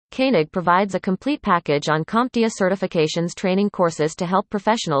Koenig provides a complete package on CompTIA certifications training courses to help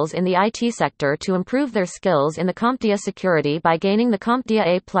professionals in the IT sector to improve their skills in the CompTIA security by gaining the CompTIA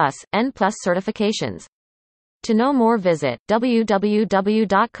A+, N+ certifications. To know more, visit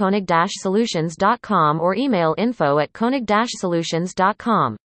www.koenig-solutions.com or email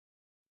info@koenig-solutions.com.